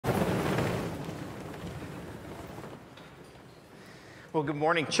Well, good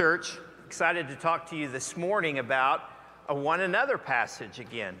morning, church. Excited to talk to you this morning about a one another passage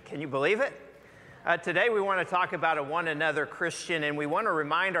again. Can you believe it? Today we want to talk about a one another Christian, and we want to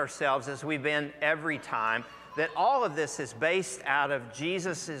remind ourselves, as we've been every time, that all of this is based out of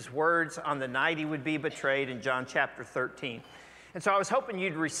Jesus' words on the night he would be betrayed in John chapter 13. And so I was hoping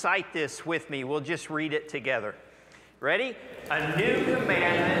you'd recite this with me. We'll just read it together. Ready? A new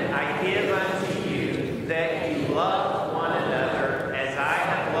commandment I give unto you, that you love one another as I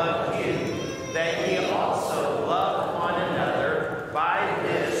have loved you, that ye also love one another. By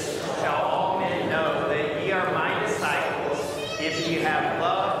this shall all men know that ye are my disciples, if you have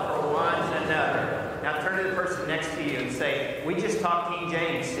love for one another. Now turn to the person next to you and say, we just talked King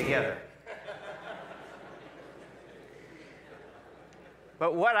James together.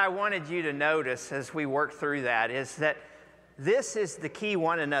 But what I wanted you to notice as we work through that is that this is the key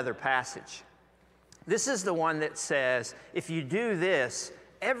one another passage. This is the one that says, if you do this,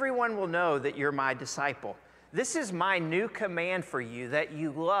 everyone will know that you're my disciple. This is my new command for you, that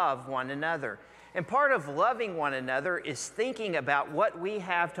you love one another. And part of loving one another is thinking about what we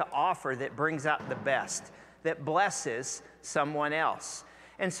have to offer that brings out the best, that blesses someone else.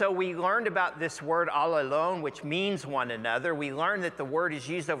 And so we learned about this word alone, which means one another. We learned that the word is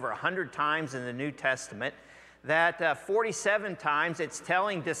used over 100 times in the New Testament, that 47 times it's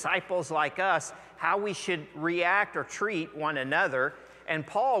telling disciples like us how we should react or treat one another. And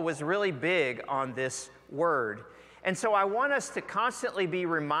Paul was really big on this word. And so I want us to constantly be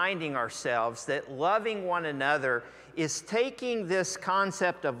reminding ourselves that loving one another is taking this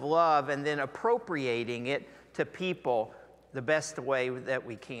concept of love and then appropriating it to people the best way that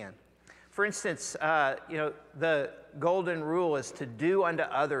we can. For instance, the golden rule is to do unto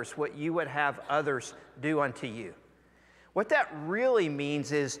others what you would have others do unto you. What that really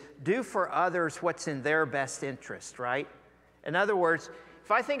means is do for others what's in their best interest, right? In other words,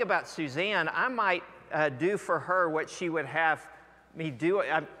 if I think about Suzanne, I might do for her what she would have me do.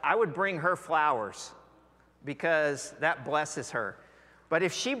 I would bring her flowers because that blesses her. But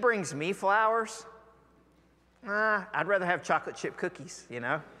if she brings me flowers, I'd rather have chocolate chip cookies, you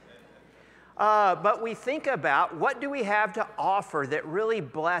know. But we think about what do we have to offer that really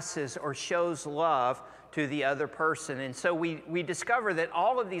blesses or shows love to the other person. And so we discover that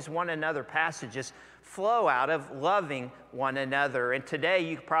all of these one another passages flow out of loving one another. And today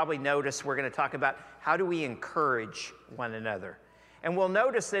you probably notice we're going to talk about how do we encourage one another. And we'll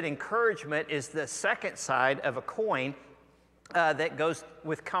notice that encouragement is the second side of a coin that goes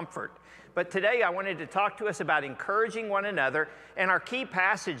with comfort. But today I wanted to talk to us about encouraging one another, and our key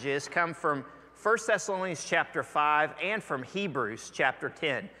passages come from 1 Thessalonians chapter 5 and from Hebrews chapter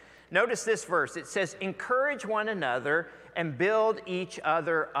 10. Notice this verse. It says, encourage one another and build each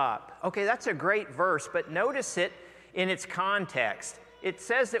other up. Okay, that's a great verse, but notice it in its context. It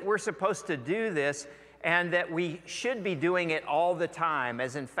says that we're supposed to do this and that we should be doing it all the time,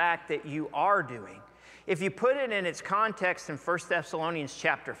 as in fact that you are doing. If you put it in its context in 1 Thessalonians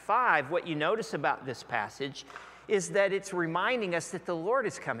chapter 5, what you notice about this passage is that it's reminding us that the Lord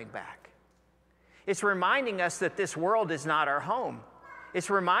is coming back. It's reminding us that this world is not our home. It's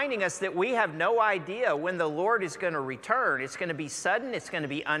reminding us that we have no idea when the Lord is going to return. It's going to be sudden. It's going to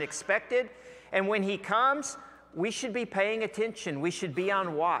be unexpected. And when he comes, we should be paying attention. We should be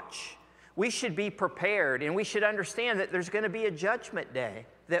on watch. We should be prepared. And we should understand that there's going to be a judgment day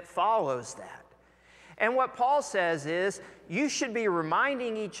that follows that. And what Paul says is, you should be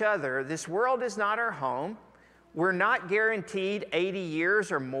reminding each other, this world is not our home. We're not guaranteed 80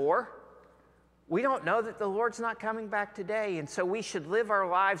 years or more. We don't know that the Lord's not coming back today. And so we should live our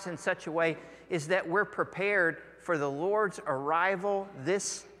lives in such a way is that we're prepared for the Lord's arrival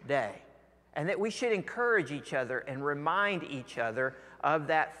this day. And that we should encourage each other and remind each other of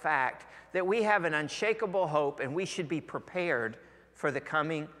that fact, that we have an unshakable hope and we should be prepared for the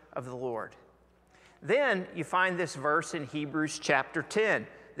coming of the Lord. Then you find this verse in Hebrews chapter 10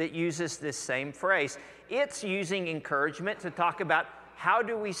 that uses this same phrase. It's using encouragement to talk about how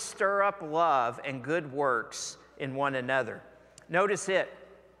do we stir up love and good works in one another. Notice it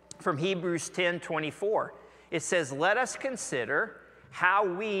from Hebrews 10:24. It says, let us consider how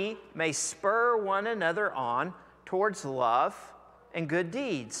we may spur one another on towards love and good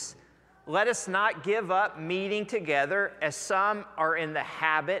deeds. Let us not give up meeting together as some are in the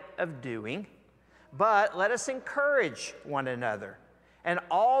habit of doing, but let us encourage one another, and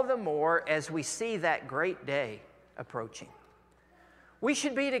all the more as we see that great day approaching. We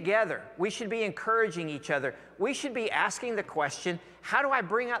should be together. We should be encouraging each other. We should be asking the question, how do I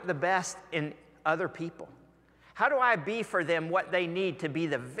bring out the best in other people? How do I be for them what they need to be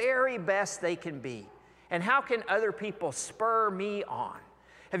the very best they can be? And how can other people spur me on?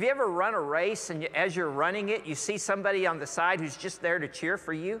 Have you ever run a race and as you're running it, you see somebody on the side who's just there to cheer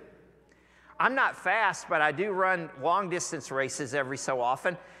for you? I'm not fast, but I do run long distance races every so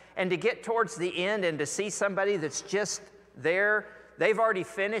often. And to get towards the end and to see somebody that's just there, they've already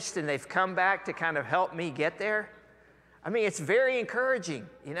finished and they've come back to kind of help me get there. I mean, it's very encouraging,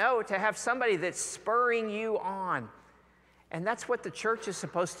 you know, to have somebody that's spurring you on. And that's what the church is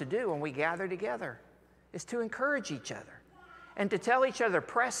supposed to do when we gather together, is to encourage each other and to tell each other,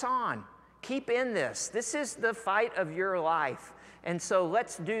 press on, keep in this. This is the fight of your life. And so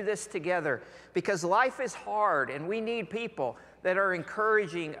let's do this together, because life is hard and we need people that are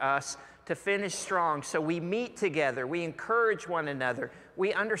encouraging us to finish strong. So we meet together, we encourage one another,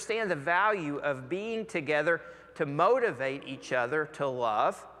 we understand the value of being together to motivate each other to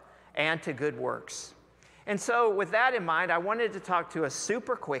love and to good works. And so with that in mind, I wanted to talk to us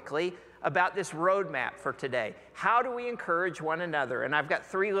super quickly about this roadmap for today. How do we encourage one another? And I've got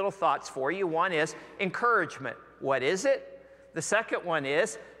 3 little thoughts for you. One is encouragement. What is it? The second one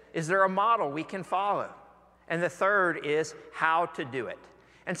is there a model we can follow? And the third is how to do it.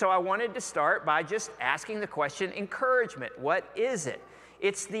 And so I wanted to start by just asking the question, encouragement. What is it?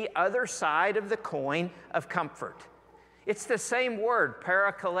 It's the other side of the coin of comfort. It's the same word,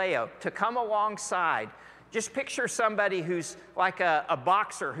 parakaleo, to come alongside. Just picture somebody who's like a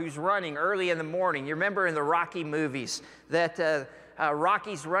boxer who's running early in the morning. You remember in the Rocky movies that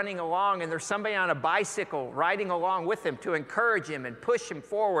Rocky's running along and there's somebody on a bicycle riding along with him to encourage him and push him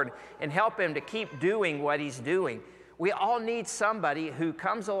forward and help him to keep doing what he's doing. We all need somebody who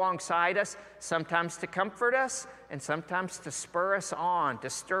comes alongside us, sometimes to comfort us and sometimes to spur us on, to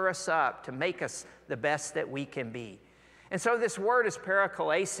stir us up, to make us the best that we can be. And so this word is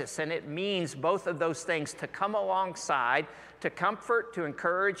parakalesis, and it means both of those things, to come alongside, to comfort, to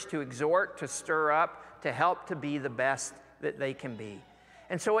encourage, to exhort, to stir up, to help to be the best that they can be.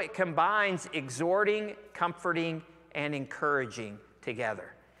 And so it combines exhorting, comforting, and encouraging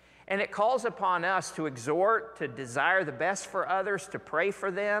together. And it calls upon us to exhort, to desire the best for others, to pray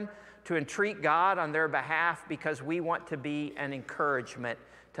for them, to entreat God on their behalf, because we want to be an encouragement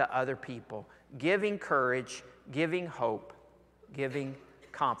to other people, giving courage, giving hope, giving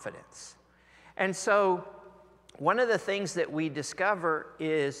confidence. And so one of the things that we discover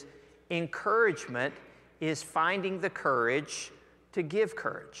is encouragement is finding the courage to give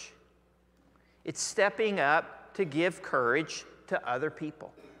courage. It's stepping up to give courage to other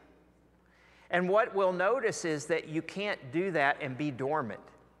people. And what we'll notice is that you can't do that and be dormant.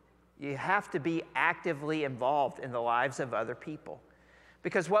 You have to be actively involved in the lives of other people.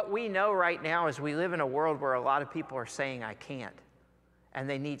 Because what we know right now is we live in a world where a lot of people are saying, I can't. And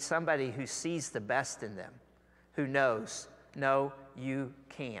they need somebody who sees the best in them, who knows, no, you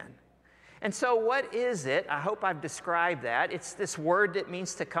can. And so what is it? I hope I've described that. It's this word that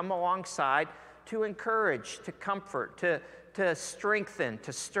means to come alongside, to encourage, to comfort, to strengthen,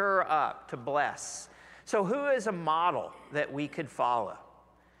 to stir up, to bless. So who is a model that we could follow?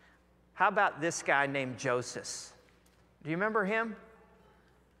 How about this guy named Joseph? Do you remember him?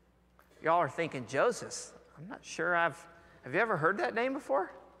 Y'all are thinking, Joseph? I'm not sure have you ever heard that name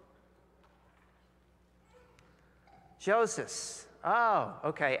before? Joseph. Oh,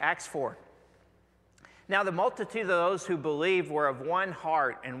 okay, Acts 4. Now the multitude of those who believed were of one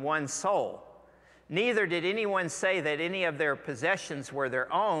heart and one soul. Neither did anyone say that any of their possessions were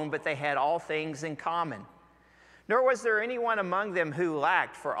their own, but they had all things in common. Nor was there anyone among them who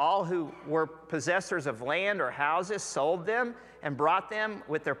lacked, for all who were possessors of land or houses sold them and brought them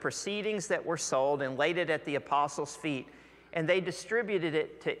with their proceedings that were sold and laid it at the apostles' feet, and they distributed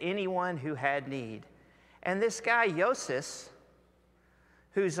it to anyone who had need. And this guy, Joseph,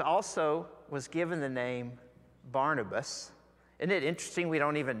 who's also was given the name Barnabas. Isn't it interesting we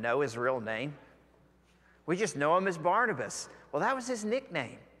don't even know his real name? We just know him as Barnabas. Well, that was his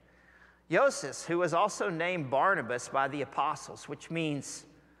nickname. Joseph, who was also named Barnabas by the apostles, which means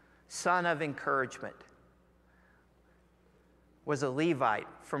son of encouragement, was a Levite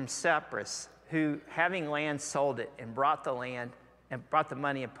from Cyprus who, having land, sold it and brought the land and brought the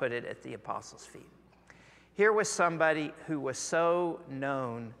money and put it at the apostles' feet. Here was somebody who was so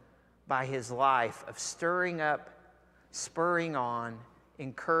known by his life of stirring up, spurring on,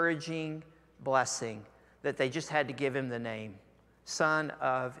 encouraging, blessing, that they just had to give him the name, Son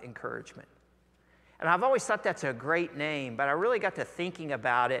of Encouragement. And I've always thought that's a great name, but I really got to thinking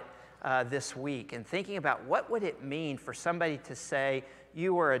about it this week and thinking about what would it mean for somebody to say,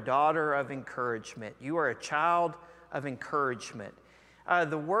 you are a daughter of encouragement, you are a child of encouragement.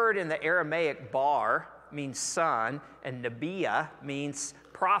 The word in the Aramaic bar means son, and Nebiah means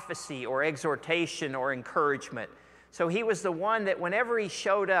prophecy or exhortation or encouragement. So he was the one that whenever he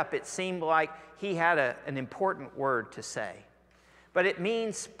showed up, it seemed like he had an important word to say. But it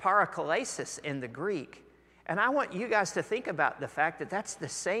means paraklesis in the Greek. And I want you guys to think about the fact that that's the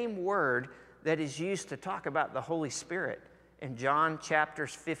same word that is used to talk about the Holy Spirit in John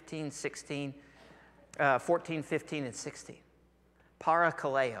chapters 14, 15, and 16.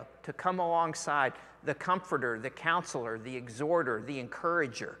 Parakaleo, to come alongside the comforter, the counselor, the exhorter, the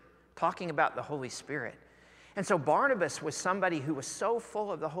encourager, talking about the Holy Spirit. And so Barnabas was somebody who was so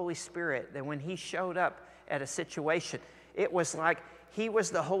full of the Holy Spirit that when he showed up at a situation, it was like he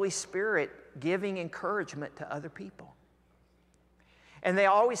was the Holy Spirit giving encouragement to other people. And they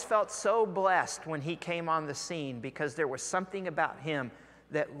always felt so blessed when he came on the scene because there was something about him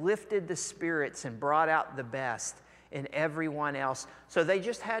that lifted the spirits and brought out the best in everyone else. So they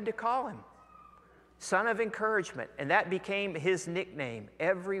just had to call him Son of Encouragement. And that became his nickname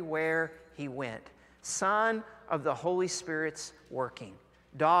everywhere he went. Son of the Holy Spirit's working.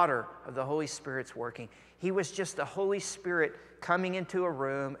 Daughter of the Holy Spirit's working. He was just the Holy Spirit coming into a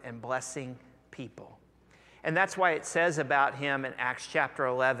room and blessing people. And that's why it says about him in Acts chapter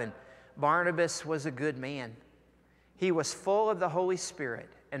 11, Barnabas was a good man. He was full of the Holy Spirit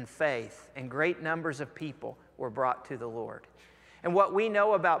and faith, and great numbers of people were brought to the Lord. And what we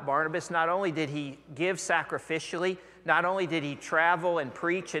know about Barnabas, not only did he give sacrificially, not only did he travel and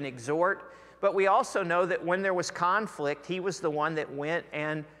preach and exhort, but we also know that when there was conflict, he was the one that went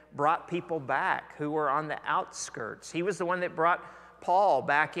and brought people back who were on the outskirts. He was the one that brought Paul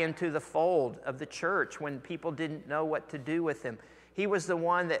back into the fold of the church when people didn't know what to do with him. He was the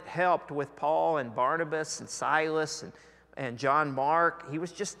one that helped with Paul and Barnabas and Silas and John Mark. He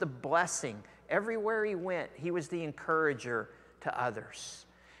was just the blessing. Everywhere he went, he was the encourager to others.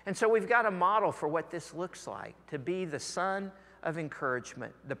 And so we've got a model for what this looks like, to be the son of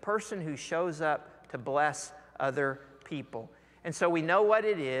encouragement, the person who shows up to bless other people. And so we know what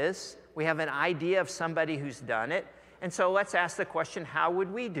it is. We have an idea of somebody who's done it. And so let's ask the question, how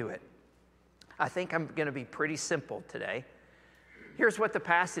would we do it? I think I'm going to be pretty simple today. Here's what the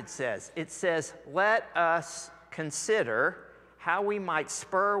passage says. It says, let us consider how we might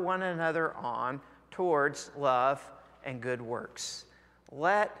spur one another on towards love and good works.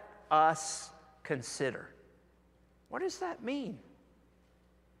 Let us consider. What does that mean?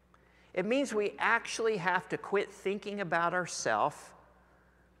 It means we actually have to quit thinking about ourselves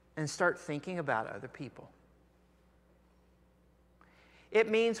and start thinking about other people. It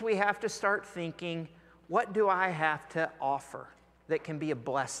means we have to start thinking, what do I have to offer that can be a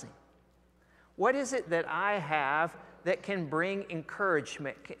blessing? What is it that I have that can bring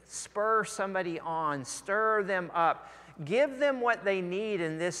encouragement, spur somebody on, stir them up, give them what they need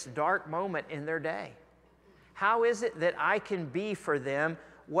in this dark moment in their day? How is it that I can be for them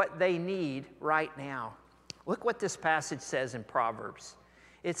what they need right now? Look what this passage says in Proverbs.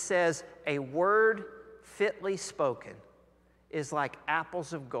 It says, a word fitly spoken is like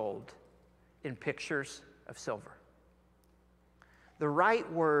apples of gold in pictures of silver. The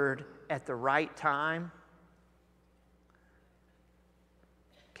right word at the right time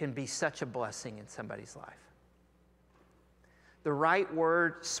can be such a blessing in somebody's life. The right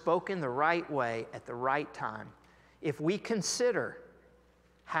word spoken the right way at the right time. If we consider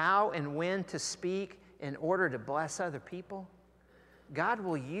how and when to speak in order to bless other people, God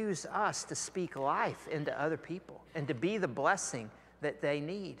will use us to speak life into other people and to be the blessing that they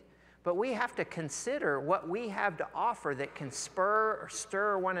need. But we have to consider what we have to offer that can spur or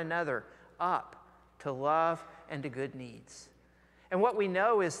stir one another up to love and to good needs. And what we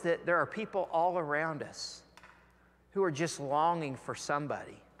know is that there are people all around us who are just longing for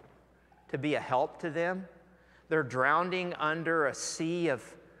somebody to be a help to them. They're drowning under a sea of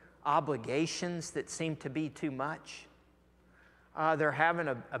obligations that seem to be too much. They're having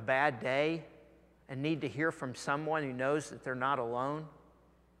a bad day and need to hear from someone who knows that they're not alone.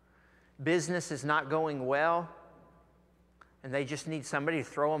 Business is not going well, and they just need somebody to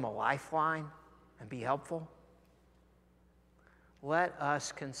throw them a lifeline and be helpful. Let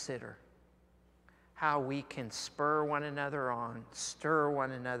us consider how we can spur one another on, stir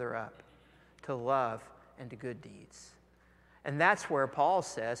one another up to love and to good deeds. And that's where Paul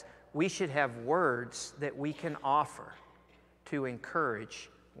says we should have words that we can offer to encourage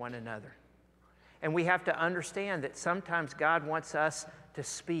one another. And we have to understand that sometimes God wants us to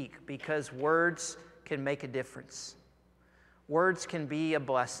speak because words can make a difference. Words can be a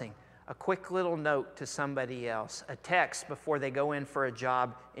blessing. A quick little note to somebody else, a text before they go in for a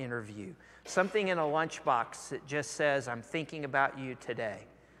job interview, something in a lunchbox that just says, I'm thinking about you today.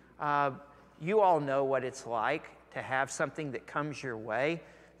 You all know what it's like to have something that comes your way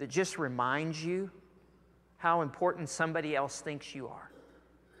that just reminds you how important somebody else thinks you are.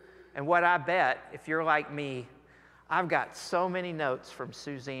 And what I bet, if you're like me, I've got so many notes from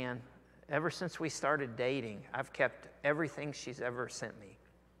Suzanne. Ever since we started dating, I've kept everything she's ever sent me.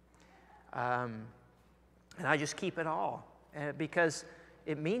 And I just keep it all because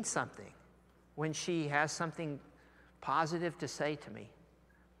it means something when she has something positive to say to me.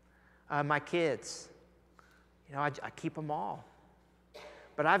 My kids, I keep them all.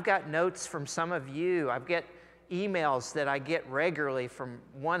 But I've got notes from some of you. I've got emails that I get regularly from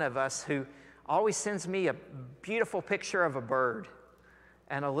one of us who always sends me a beautiful picture of a bird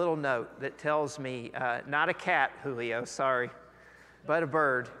and a little note that tells me, not a cat, Julio, sorry, but a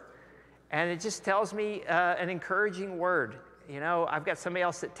bird. And it just tells me an encouraging word. I've got somebody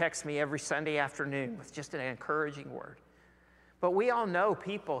else that texts me every Sunday afternoon with just an encouraging word. But we all know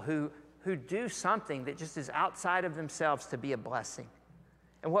people who do something that just is outside of themselves to be a blessing.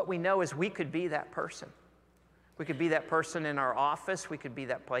 And what we know is we could be that person. We could be that person in our office. We could be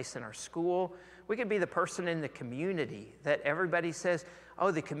that place in our school. We could be the person in the community that everybody says,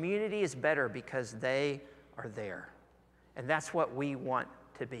 oh, the community is better because they are there. And that's what we want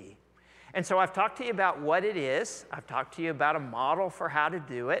to be. And so I've talked to you about what it is. I've talked to you about a model for how to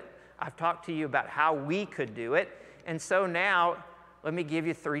do it. I've talked to you about how we could do it. And so now, let me give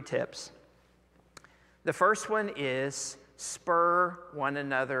you 3 tips. The first one is spur one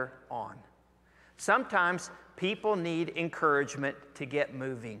another on. Sometimes people need encouragement to get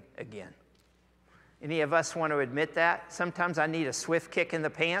moving again. Any of us want to admit that? Sometimes I need a swift kick in the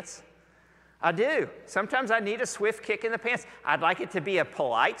pants. I do. Sometimes I need a swift kick in the pants. I'd like it to be a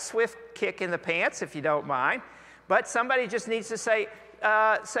polite swift kick in the pants, if you don't mind. But somebody just needs to say,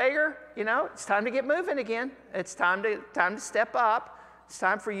 Sager, it's time to get moving again. It's time to step up. It's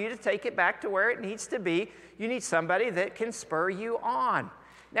time for you to take it back to where it needs to be. You need somebody that can spur you on.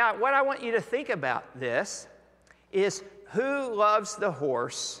 Now, what I want you to think about this is who loves the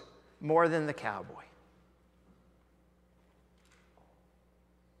horse more than the cowboy?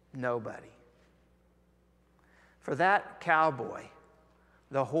 Nobody. For that cowboy,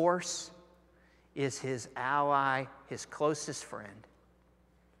 the horse is his ally, his closest friend.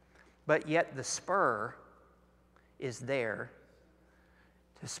 But yet the spur is there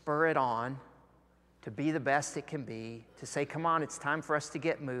to spur it on, to be the best it can be, to say, come on, it's time for us to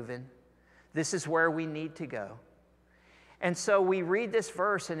get moving. This is where we need to go. And so we read this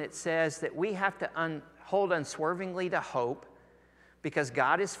verse and it says that we have to hold unswervingly to hope because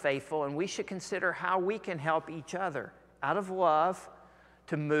God is faithful, and we should consider how we can help each other out of love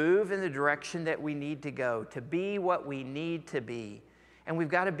to move in the direction that we need to go, to be what we need to be. And we've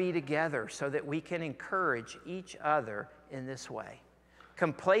got to be together so that we can encourage each other in this way.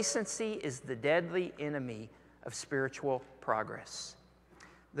 Complacency is the deadly enemy of spiritual progress.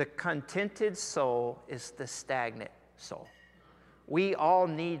 The contented soul is the stagnant soul. We all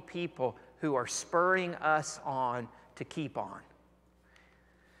need people who are spurring us on to keep on,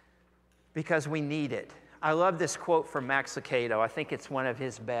 because we need it. I love this quote from Max Lucado. I think it's one of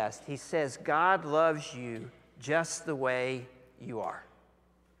his best. He says, God loves you just the way you are,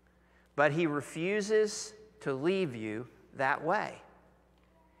 but he refuses to leave you that way.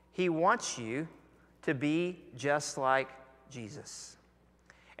 He wants you to be just like Jesus.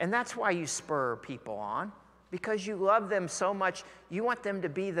 And that's why you spur people on, because you love them so much. You want them to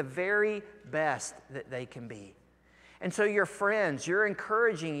be the very best that they can be. And so you're friends, you're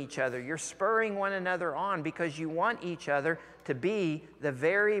encouraging each other, you're spurring one another on because you want each other to be the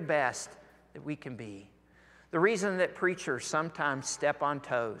very best that we can be. The reason that preachers sometimes step on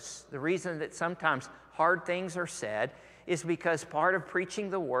toes, the reason that sometimes hard things are said, is because part of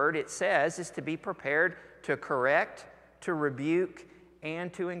preaching the word, it says, is to be prepared to correct, to rebuke,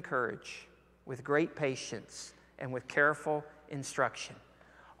 and to encourage with great patience and with careful instruction.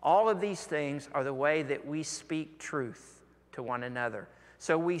 All of these things are the way that we speak truth to one another.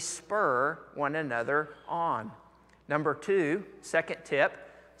 So we spur one another on. Number 2, second tip,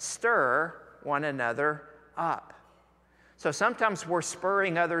 stir one another up. So sometimes we're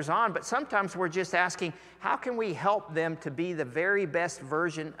spurring others on, but sometimes we're just asking, how can we help them to be the very best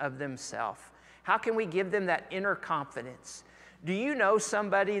version of themselves? How can we give them that inner confidence? Do you know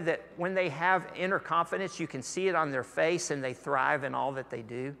somebody that when they have inner confidence, you can see it on their face and they thrive in all that they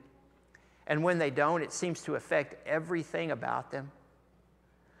do? And when they don't, it seems to affect everything about them.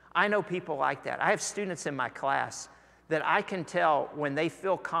 I know people like that. I have students in my class that I can tell when they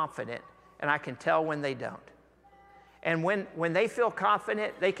feel confident, and I can tell when they don't. And when they feel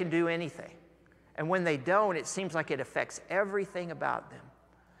confident, they can do anything. And when they don't, it seems like it affects everything about them.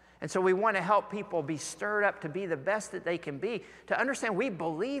 And so we want to help people be stirred up to be the best that they can be, to understand we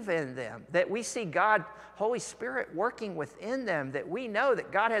believe in them, that we see God, Holy Spirit working within them, that we know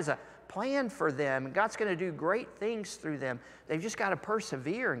that God has a plan for them and God's going to do great things through them. They've just got to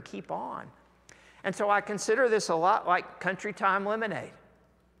persevere and keep on. And so I consider this a lot like Country Time Lemonade.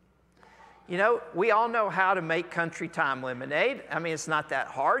 You know, we all know how to make Country Time lemonade. I mean, it's not that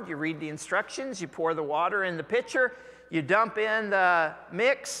hard. You read the instructions, you pour the water in the pitcher, you dump in the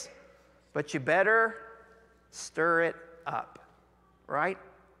mix, but you better stir it up, right?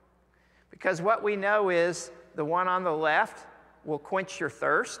 Because what we know is the one on the left will quench your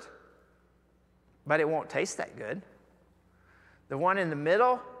thirst, but it won't taste that good. The one in the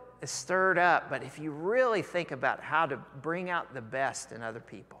middle is stirred up, but if you really think about how to bring out the best in other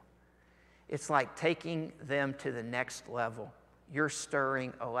people, it's like taking them to the next level. Your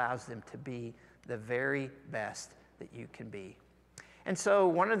stirring allows them to be the very best that you can be. And so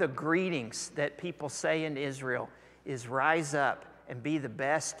one of the greetings that people say in Israel is rise up and be the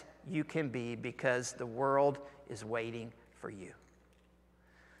best you can be because the world is waiting for you.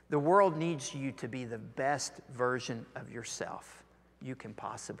 The world needs you to be the best version of yourself you can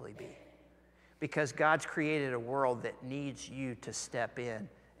possibly be. Because God's created a world that needs you to step in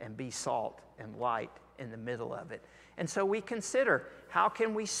and be salt and light in the middle of it. And so we consider, how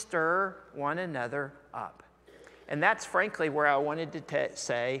can we stir one another up? And that's frankly where I wanted to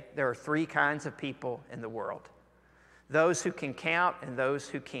say there are three kinds of people in the world. Those who can count and those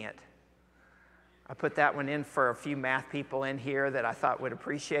who can't. I put that one in for a few math people in here that I thought would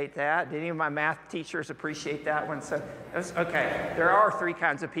appreciate that. Did any of my math teachers appreciate that one? So, okay, there are three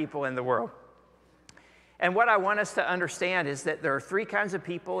kinds of people in the world. And what I want us to understand is that there are three kinds of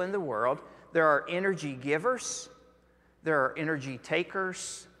people in the world. There are energy givers, there are energy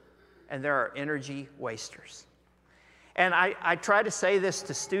takers, and there are energy wasters. And I try to say this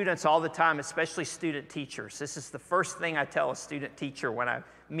to students all the time, especially student teachers. This is the first thing I tell a student teacher when I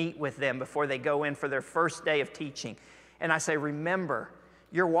meet with them before they go in for their first day of teaching. And I say, remember,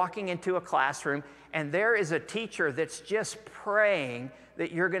 you're walking into a classroom and there is a teacher that's just praying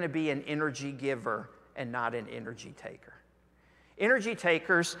that you're going to be an energy giver and not an energy taker. Energy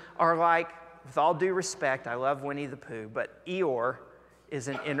takers are like, with all due respect, I love Winnie the Pooh, but Eeyore is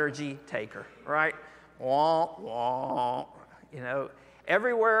an energy taker, right? Wah, wah. You know,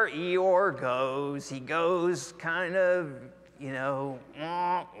 everywhere Eeyore goes, he goes kind of, you know,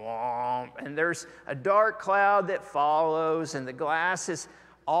 wah, wah. And there's a dark cloud that follows, and the glass is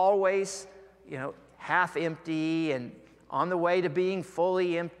always, you know, half empty and on the way to being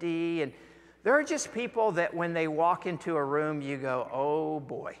fully empty. And there are just people that when they walk into a room, you go, oh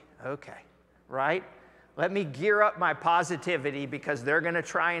boy, okay, right? Let me gear up my positivity because they're going to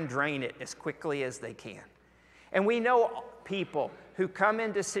try and drain it as quickly as they can. And we know people who come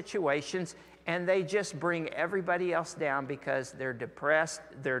into situations and they just bring everybody else down because they're depressed,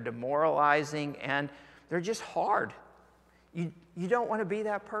 they're demoralizing, and they're just hard. You don't want to be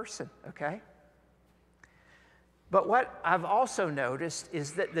that person, okay? But what I've also noticed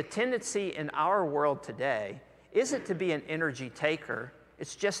is that the tendency in our world today isn't to be an energy taker,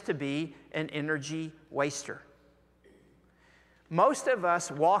 it's just to be an energy waster. Most of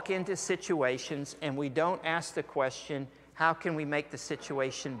us walk into situations and we don't ask the question, how can we make the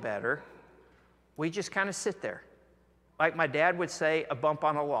situation better? We just kind of sit there. Like my dad would say, a bump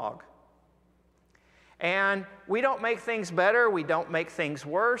on a log. And we don't make things better, we don't make things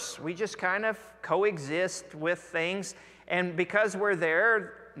worse, we just kind of coexist with things. And because we're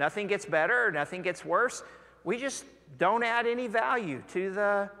there, nothing gets better, nothing gets worse. We just don't add any value to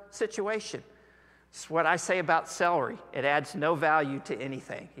the situation. It's what I say about celery. It adds no value to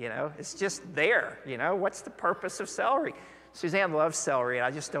anything, you know. It's just there, you know. What's the purpose of celery? Suzanne loves celery, and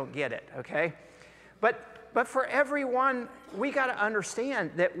I just don't get it, okay? But for everyone, we got to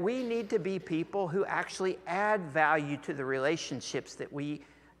understand that we need to be people who actually add value to the relationships that we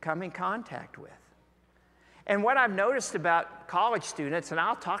come in contact with. And what I've noticed about college students, and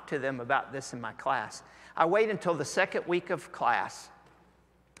I'll talk to them about this in my class, I wait until the second week of class,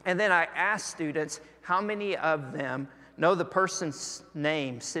 and then I ask students how many of them know the person's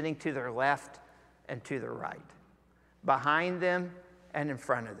name sitting to their left and to their right, behind them and in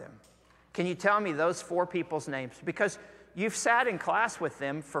front of them. Can you tell me those four people's names? Because you've sat in class with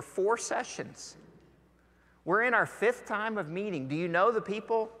them for 4 sessions. We're in our 5th time of meeting. Do you know the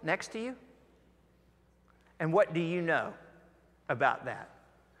people next to you? And what do you know about that?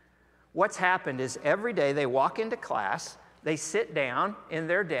 What's happened is every day they walk into class, they sit down in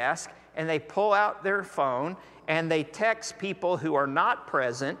their desk, and they pull out their phone, and they text people who are not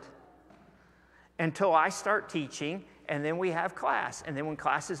present until I start teaching, and then we have class. And then when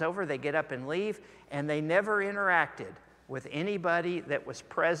class is over, they get up and leave, and they never interacted with anybody that was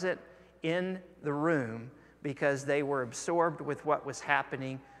present in the room because they were absorbed with what was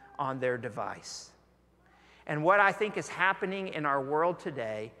happening on their device. And what I think is happening in our world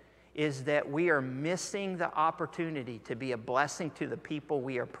today is that we are missing the opportunity to be a blessing to the people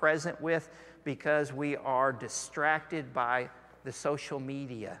we are present with because we are distracted by the social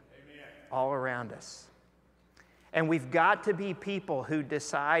media all around us. And we've got to be people who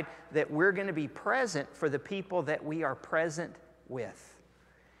decide that we're going to be present for the people that we are present with.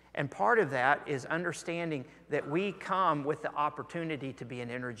 And part of that is understanding that we come with the opportunity to be an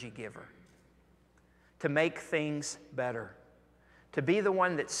energy giver, to make things better, to be the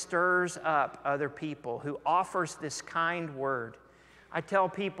one that stirs up other people, who offers this kind word. I tell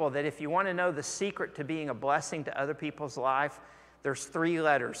people that if you want to know the secret to being a blessing to other people's life, there's 3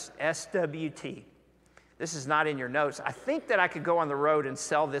 letters, SWT. This is not in your notes. I think that I could go on the road and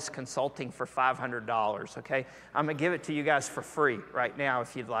sell this consulting for $500, okay? I'm going to give it to you guys for free right now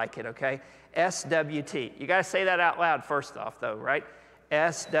if you'd like it, okay? SWT. You got to say that out loud first off, though, right?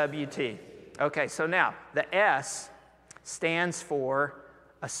 SWT. Okay, so now the S stands for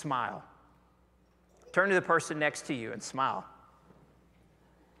a smile. Turn to the person next to you and smile.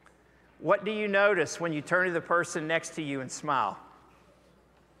 What do you notice when you turn to the person next to you and smile?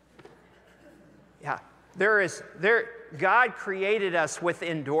 Yeah, God created us with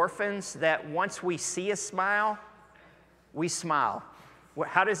endorphins that once we see a smile, we smile.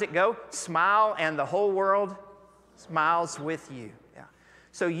 How does it go? Smile and the whole world smiles with you. Yeah.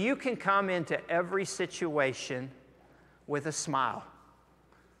 So you can come into every situation with a smile.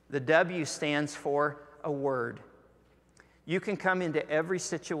 The W stands for a word. You can come into every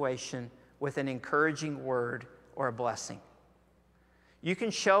situation with an encouraging word or a blessing. You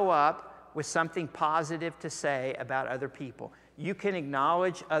can show up with something positive to say about other people. You can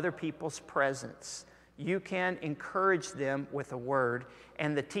acknowledge other people's presence. You can encourage them with a word,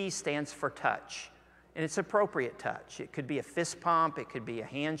 and the T stands for touch. And it's appropriate touch. It could be a fist pump, it could be a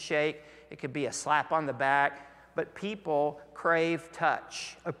handshake, it could be a slap on the back, but people crave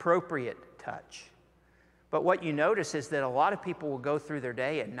touch, appropriate touch. But what you notice is that a lot of people will go through their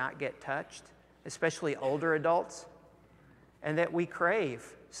day and not get touched, especially older adults, and that we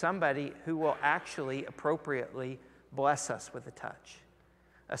crave somebody who will actually appropriately bless us with a touch.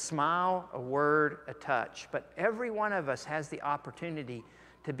 A smile, a word, a touch. But every one of us has the opportunity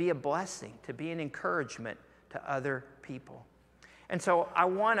to be a blessing, to be an encouragement to other people. And so I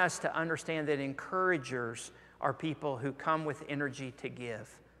want us to understand that encouragers are people who come with energy to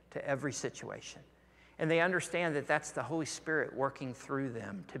give to every situation. And they understand that that's the Holy Spirit working through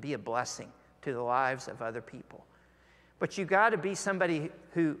them to be a blessing to the lives of other people. But you got to be somebody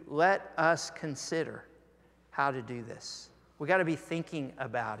who let us consider how to do this. We got to be thinking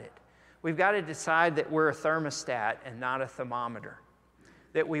about it. We've got to decide that we're a thermostat and not a thermometer.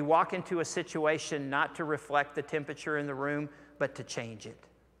 That we walk into a situation not to reflect the temperature in the room, but to change it.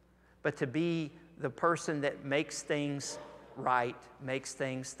 But to be the person that makes things right, makes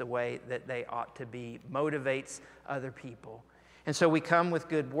things the way that they ought to be, motivates other people. And so we come with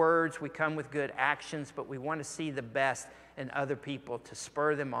good words, we come with good actions, but we want to see the best in other people to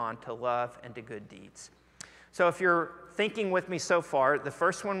spur them on to love and to good deeds. So if you're thinking with me so far, the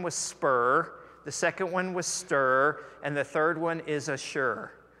first one was spur, the second one was stir, and the third one is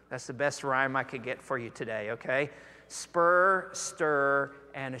assure. That's the best rhyme I could get for you today, okay? Spur, stir,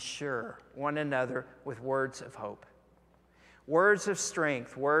 and assure one another with words of hope. Words of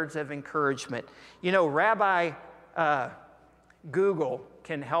strength, words of encouragement. You know, Rabbi Google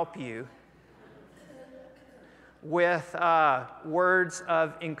can help you with words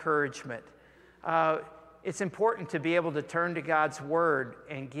of encouragement. It's important to be able to turn to God's Word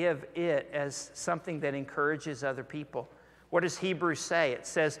and give it as something that encourages other people. What does Hebrews say? It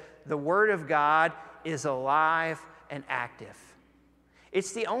says, the Word of God is alive and active.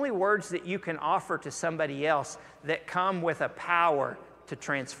 It's the only words that you can offer to somebody else that come with a power to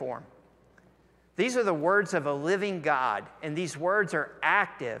transform. These are the words of a living God, and these words are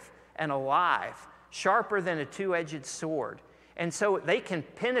active and alive, sharper than a two-edged sword. And so they can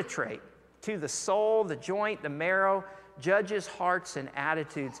penetrate to the soul, the joint, the marrow, judges hearts and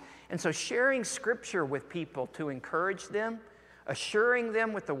attitudes. And so sharing Scripture with people to encourage them, assuring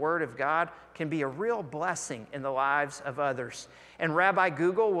them with the Word of God can be a real blessing in the lives of others. And Rabbi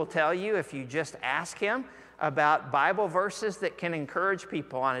Google will tell you, if you just ask him about Bible verses that can encourage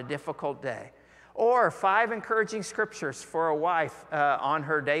people on a difficult day, or 5 encouraging scriptures for a wife on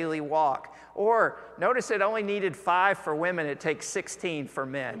her daily walk, or notice it only needed 5 for women, it takes 16 for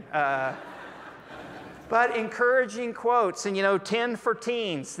men. But encouraging quotes, and 10 for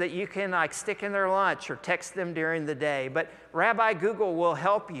teens that you can like stick in their lunch or text them during the day. But Rabbi Google will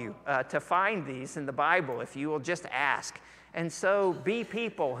help you to find these in the Bible if you will just ask. And so be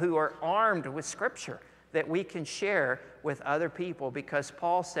people who are armed with Scripture that we can share with other people, because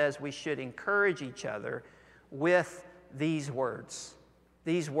Paul says we should encourage each other with these words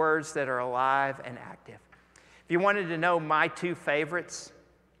that are alive and active. If you wanted to know my two favorites,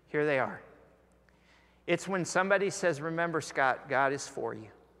 here they are. It's when somebody says, remember, Scott, God is for you.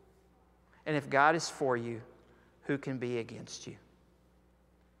 And if God is for you, who can be against you?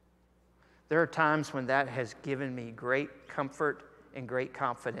 There are times when that has given me great comfort and great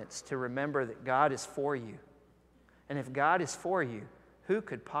confidence to remember that God is for you. And if God is for you, who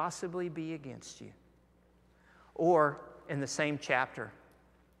could possibly be against you? Or in the same chapter,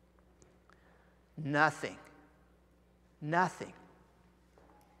 nothing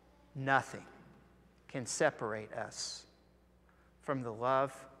can separate us from the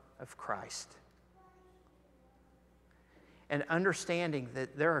love of Christ. And understanding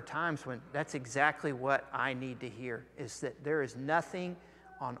that there are times when that's exactly what I need to hear, is that there is nothing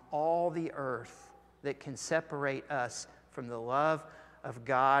on all the earth that can separate us from the love of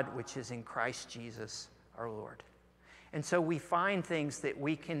God, which is in Christ Jesus our Lord. And so we find things that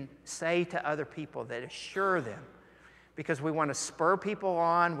we can say to other people that assure them, because we want to spur people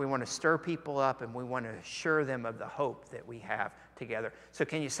on, we want to stir people up, and we want to assure them of the hope that we have together. So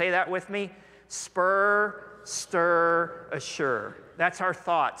can you say that with me? Spur, stir, assure. That's our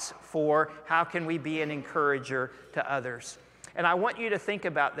thoughts for how can we be an encourager to others. And I want you to think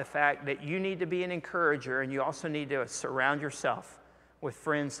about the fact that you need to be an encourager, and you also need to surround yourself with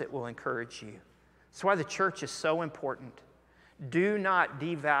friends that will encourage you. That's why the church is so important. Do not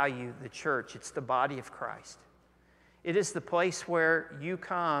devalue the church. It's the body of Christ. It is the place where you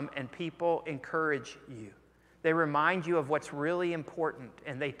come and people encourage you. They remind you of what's really important,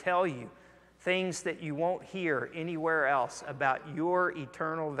 and they tell you things that you won't hear anywhere else about your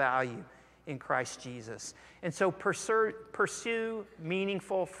eternal value in Christ Jesus. And so pursue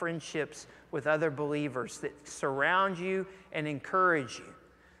meaningful friendships with other believers that surround you and encourage you,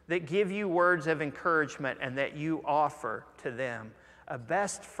 that give you words of encouragement and that you offer to them. A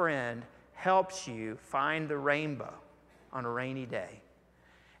best friend helps you find the rainbow on a rainy day.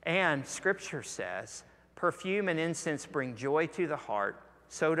 And Scripture says, perfume and incense bring joy to the heart,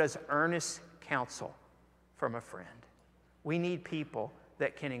 so does earnest counsel from a friend. We need people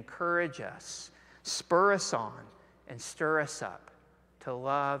that can encourage us, spur us on, and stir us up to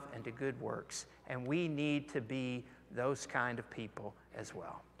love and to good works. And we need to be those kind of people as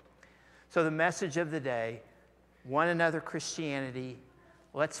well. So the message of the day, one another Christianity.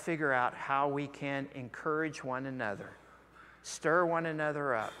 Let's figure out how we can encourage one another, stir one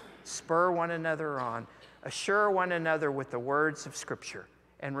another up, spur one another on, assure one another with the words of Scripture,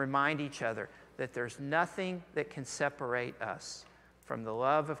 and remind each other that there's nothing that can separate us from the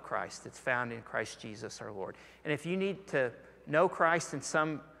love of Christ that's found in Christ Jesus our Lord. And if you need to know Christ in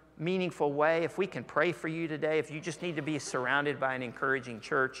some meaningful way, if we can pray for you today, if you just need to be surrounded by an encouraging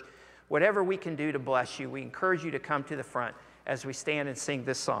church, whatever we can do to bless you, we encourage you to come to the front as we stand and sing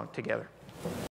this song together.